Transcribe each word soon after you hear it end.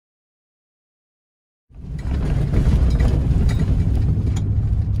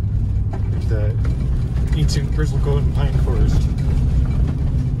ancient bristlecone pine forest.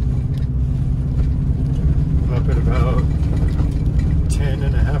 I'm up at about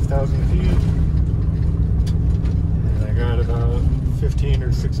 10,500 feet. And I got about 15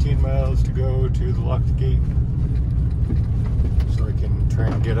 or 16 miles to go to the locked gate. So I can try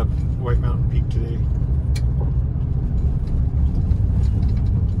and get up White Mountain Peak today.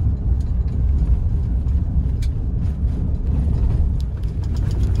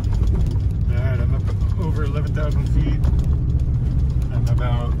 Over 11,000 feet. I'm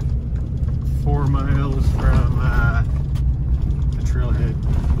about 4 miles from the trailhead.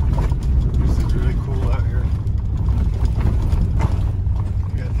 This is really cool out here.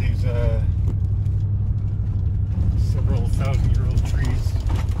 We got these several thousand-year-old trees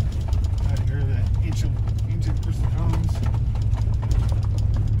out here, the ancient bristlecones.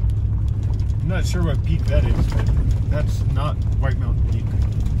 I'm not sure what peak that is, but that's not White Mountain Peak.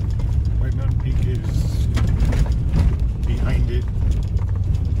 White Mountain Peak is behind it,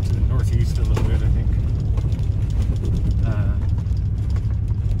 to the northeast a little bit, I think.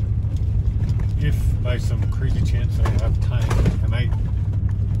 If by some crazy chance I have time, I might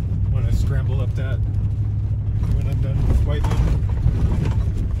want to scramble up that when I'm done with White Mountain.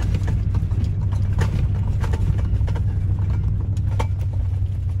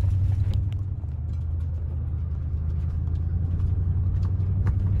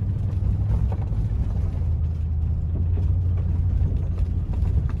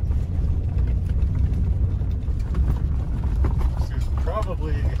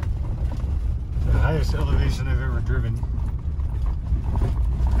 Probably the highest elevation I've ever driven.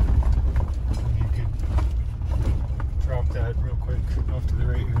 You could drop that real quick off to the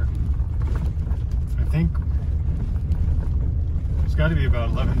right here. I think it's got to be about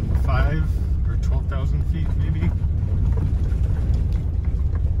 11,500 or 12,000 feet maybe.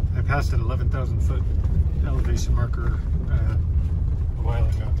 I passed an 11,000 foot elevation marker a while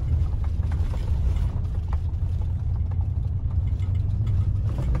ago.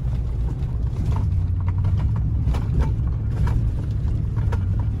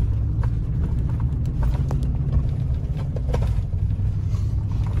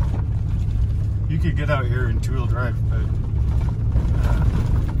 You could get out here in two-wheel drive, but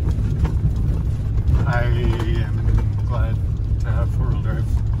I am glad to have four-wheel drive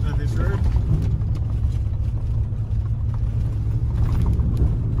on this road.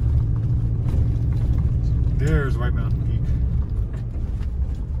 There's White Mountain Peak.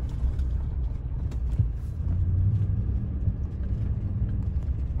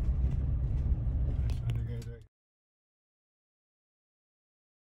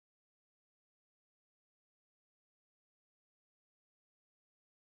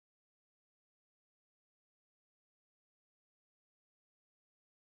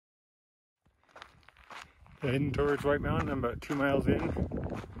 Heading towards White Mountain. I'm about 2 miles in.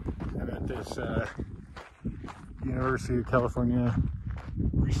 I'm at this University of California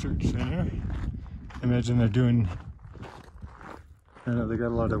Research Center. I imagine they're doing, I know they got a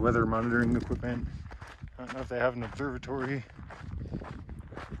lot of weather monitoring equipment. I don't know if they have an observatory.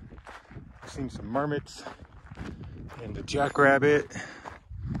 I've seen some marmots and a jackrabbit.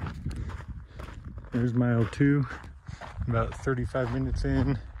 There's mile 2, about 35 minutes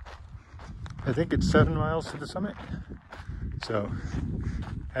in. I think it's 7 miles to the summit. So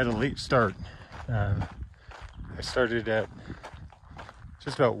I had a late start. I started at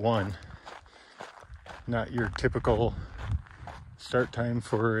just about 1. Not your typical start time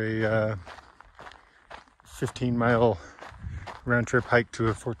for a 15-mile round trip hike to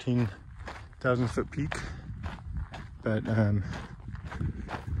a 14,000 foot peak. But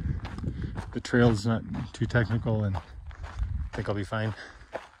the trail is not too technical and I think I'll be fine.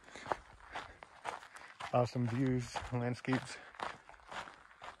 Awesome views, landscapes.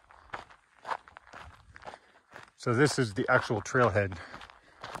 So this is the actual trailhead,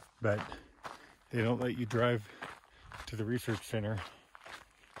 but they don't let you drive to the research center.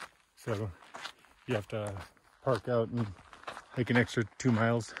 So you have to park out and hike an extra 2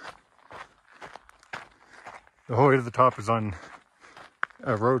 miles. The whole way to the top is on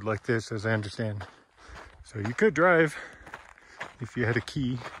a road like this, as I understand. So you could drive if you had a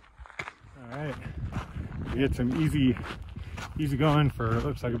key. All right. We get some easy going for, it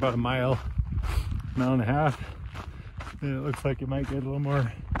looks like about a mile and a half. Then it looks like it might get a little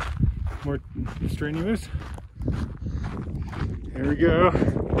more strenuous. Here we go.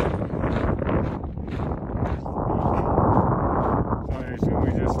 So I assume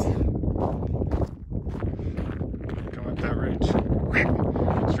we just come up that ridge.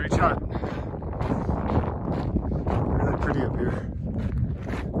 Straight shot. Really pretty up here.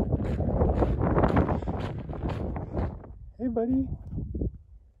 Hey, buddy.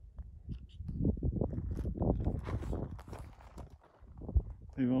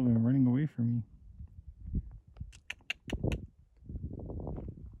 They've all been running away from me.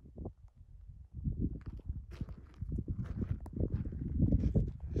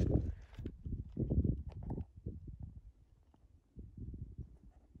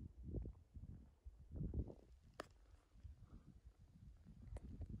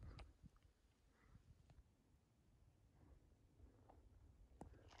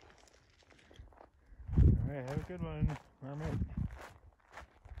 All right, have a good one, Marmot.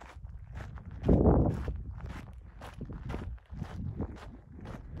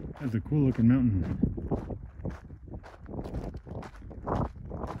 That's a cool looking mountain.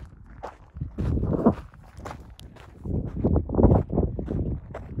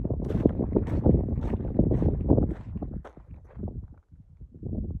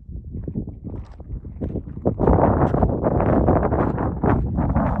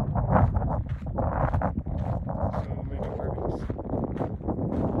 So many birdies.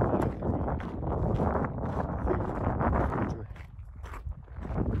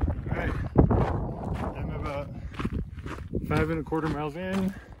 Alright, I'm about 5.25 miles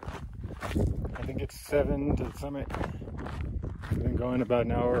in. I think it's 7 to the summit. I've been going about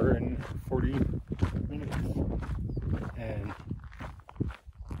an hour and 40 minutes. And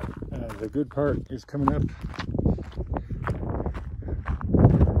the good part is coming up.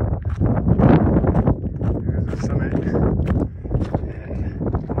 Here's the summit. And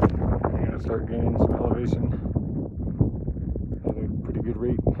I'm going to start gaining some elevation at a pretty good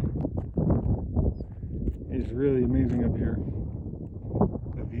rate. It's really amazing up here.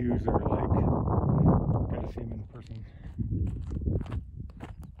 The views are like, gotta see them in person.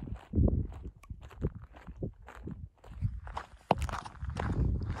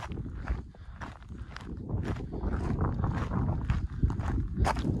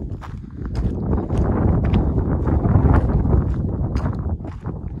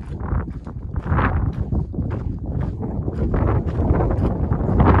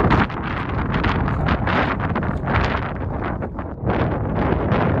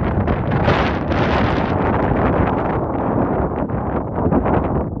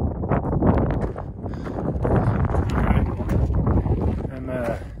 I'm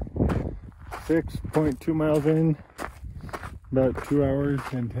 6.2 miles in, about 2 hours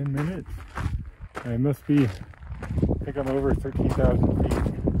and 10 minutes. I must be, I think I'm over 13,000 feet.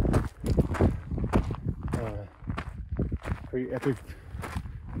 Pretty epic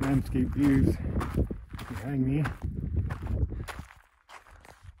landscape views behind me.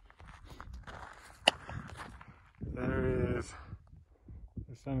 There is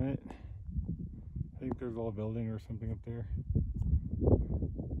the summit. I think there's a little building or something up there.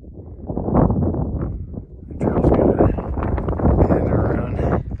 The trail's gonna meander around.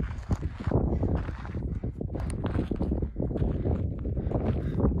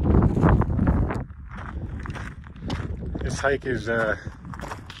 This hike is a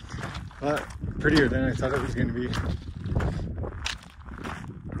lot prettier than I thought it was going to be.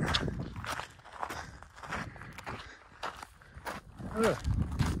 Ugh.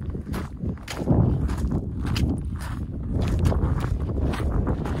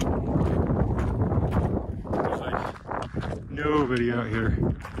 There's like nobody out here,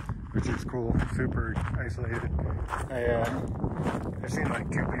 which is cool. Super isolated. I've seen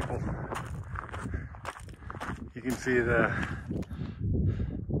like 2 people. You can see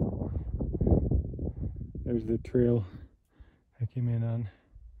there's the trail I came in on,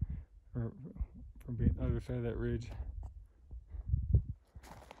 or from the other side of that ridge.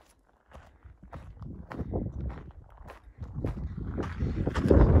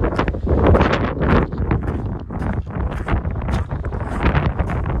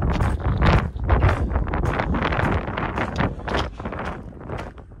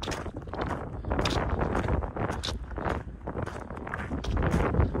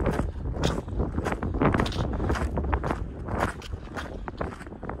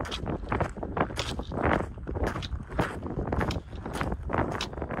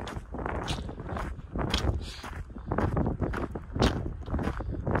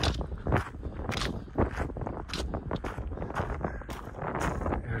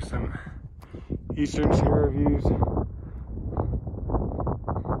 There's some Eastern Sierra views.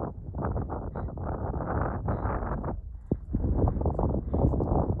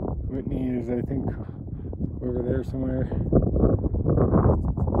 Whitney is, I think, over there somewhere.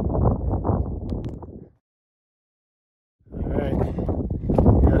 Alright,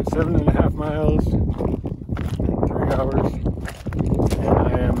 we got 7.5 miles in 3 hours, and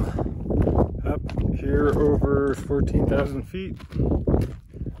I am up here over first 14,000 feet,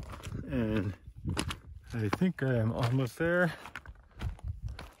 and I think I am almost there.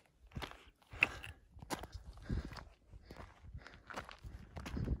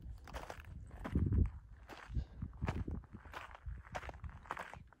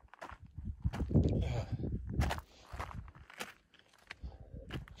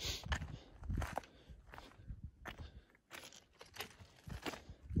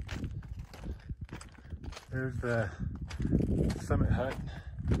 There's the summit hut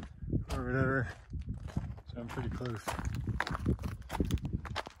or whatever, so I'm pretty close.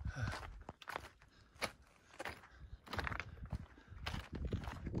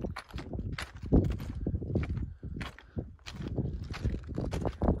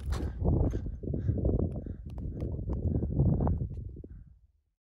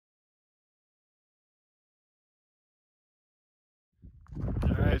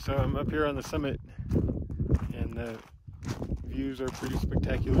 Alright, so I'm up here on the summit, and the views are pretty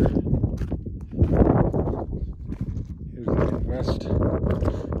spectacular. Here's the west.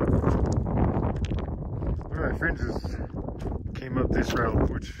 One of my friends came up this route,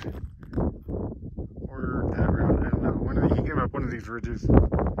 or that route, I don't know. He came up one of these ridges,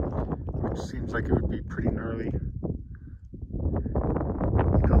 which seems like it would be pretty gnarly. He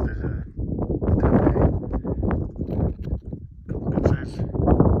called it a good size.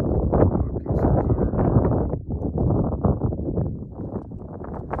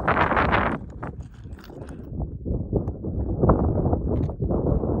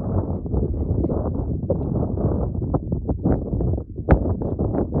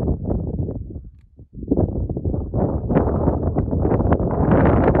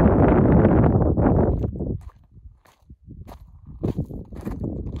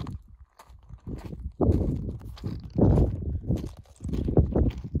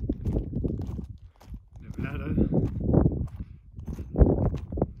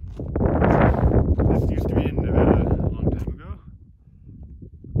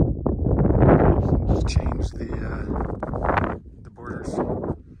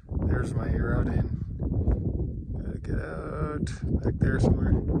 There's my air out in. Gotta get out back there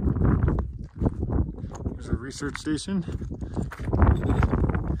somewhere. There's a research station.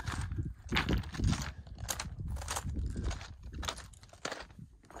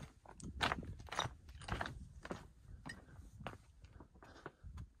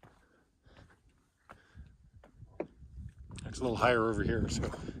 It's a little higher over here, so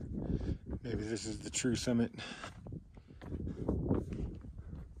maybe this is the true summit.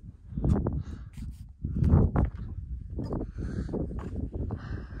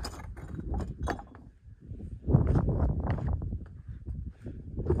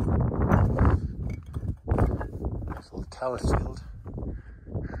 Talus field.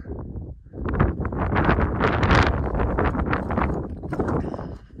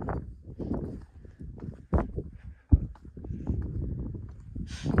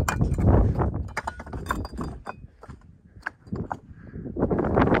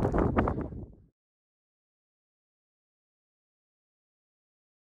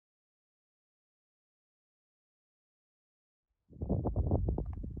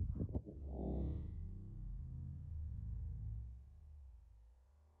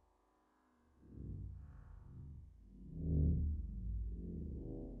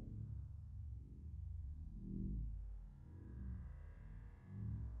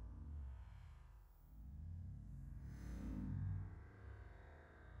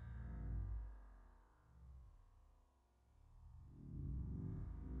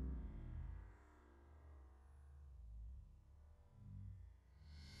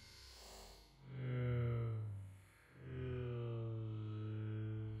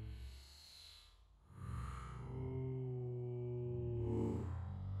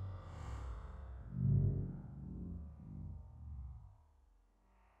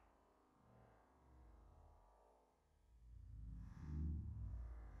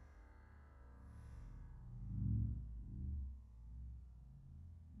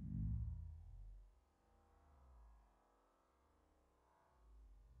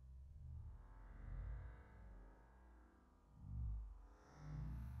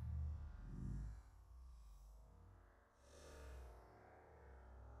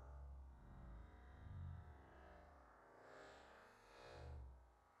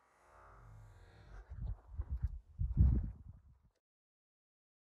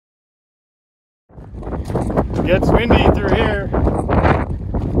 It gets windy through here. It goes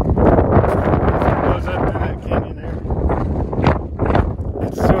up through that canyon there.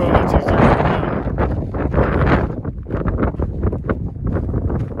 It's so much easier to go down.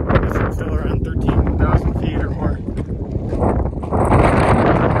 I guess I'm still around 13,000 feet or more.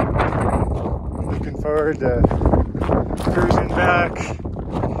 started cruising back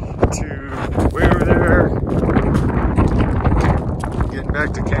to way over there, getting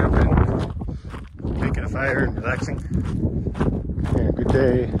back to camping, making a fire and relaxing. Yeah, good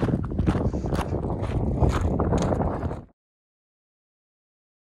day.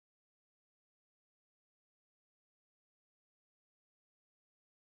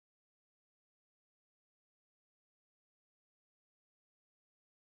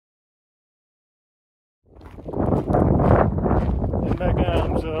 And back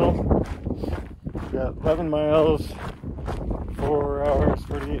on, so got 11 miles, 4 hours,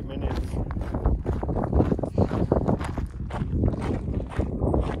 48 minutes.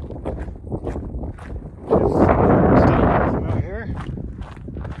 Just out here.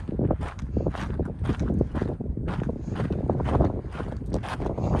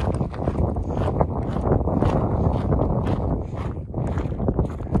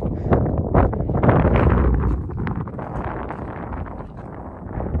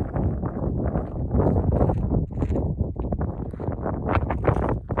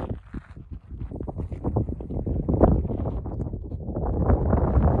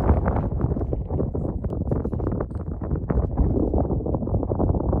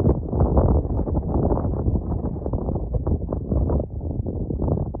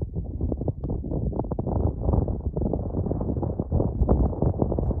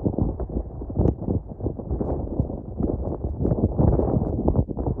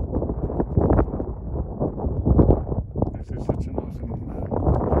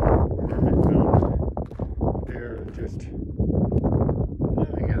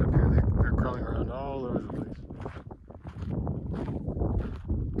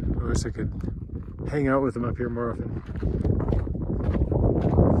 I wish I could hang out with them up here more often.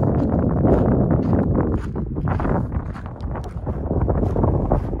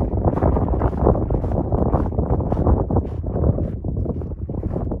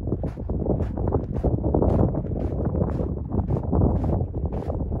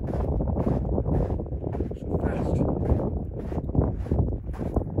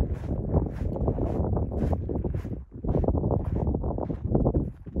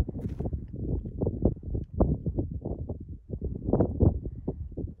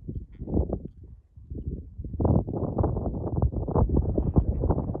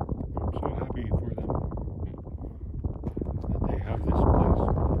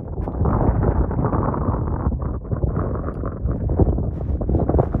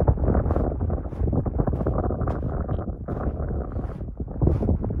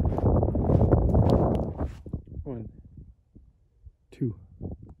 Two,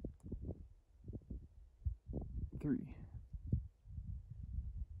 three,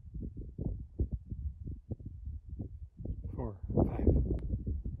 four, 5,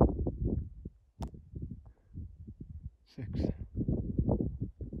 6, 7,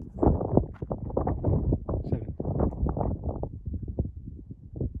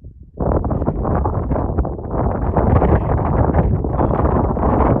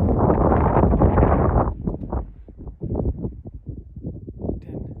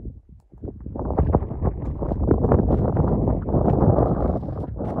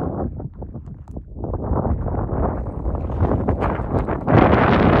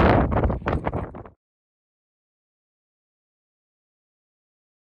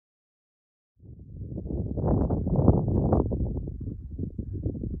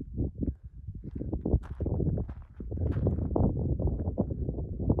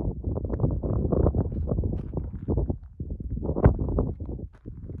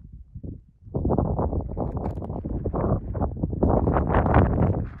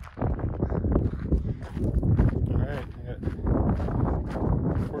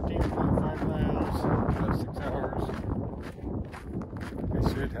 14.5 miles, about 6 hours. I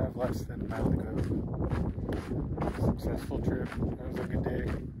should have less than a mile to go. Successful trip. That was a good day.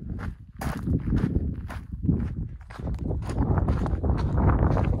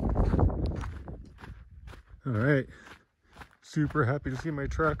 All right. Super happy to see my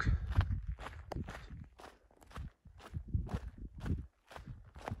truck.